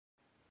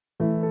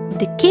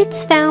The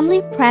Kids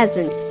Family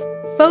presents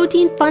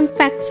 14 fun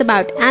facts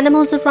about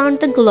animals around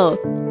the globe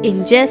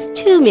in just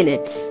 2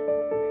 minutes.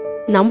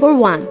 Number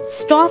 1.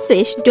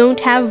 Starfish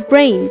don't have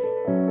brain.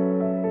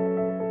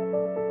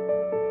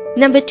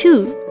 Number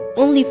 2.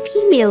 Only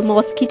female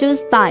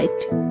mosquitoes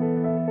bite.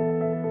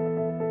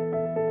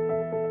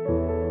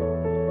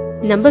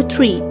 Number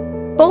 3.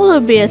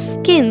 Polar bear's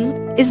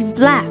skin is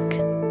black.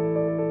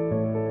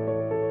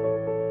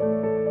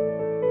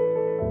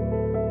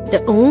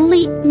 The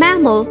only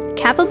mammal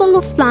capable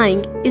of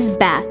flying is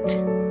bat.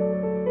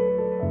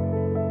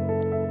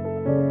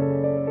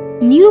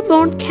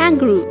 Newborn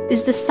kangaroo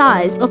is the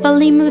size of a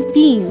lima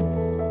bean.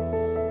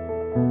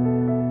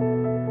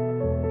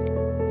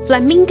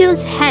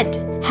 Flamingo's head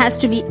has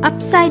to be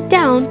upside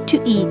down to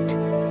eat.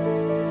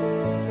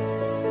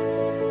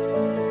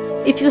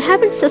 If you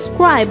haven't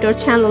subscribed our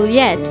channel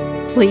yet,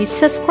 please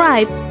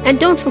subscribe and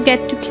don't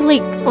forget to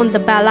click on the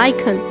bell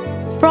icon.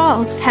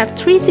 Frogs have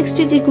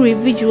 360-degree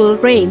visual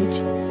range.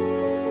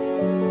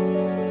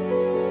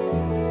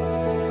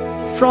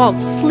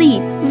 Frogs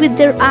sleep with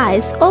their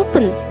eyes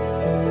open.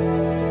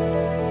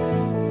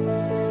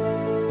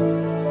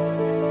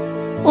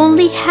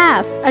 Only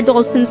half a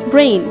dolphin's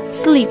brain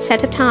sleeps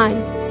at a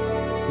time.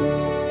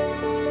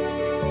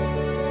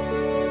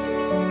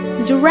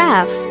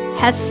 Giraffe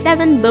has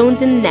 7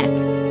 bones in neck,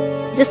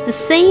 just the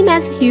same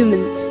as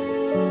humans,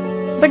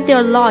 but they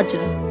are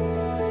larger.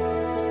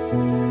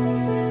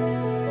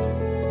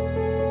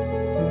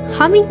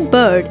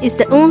 Hummingbird is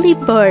the only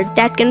bird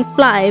that can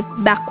fly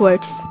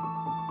backwards.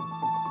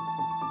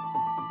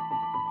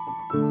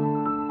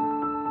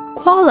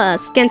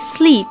 Koalas can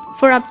sleep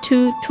for up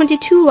to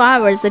 22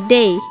 hours a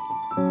day.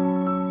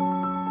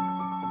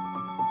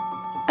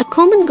 A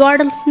common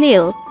garden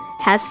snail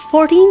has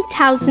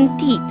 14,000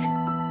 teeth.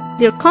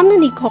 They are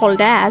commonly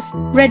called as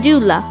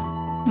radula,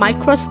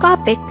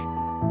 microscopic.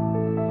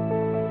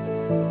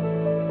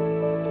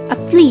 A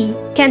flea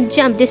can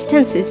jump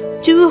distances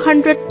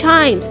 200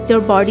 times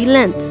their body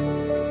length.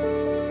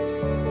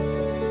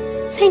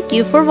 Thank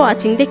you for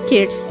watching the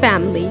Kids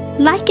Family.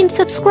 Like and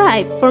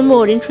subscribe for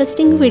more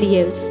interesting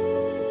videos.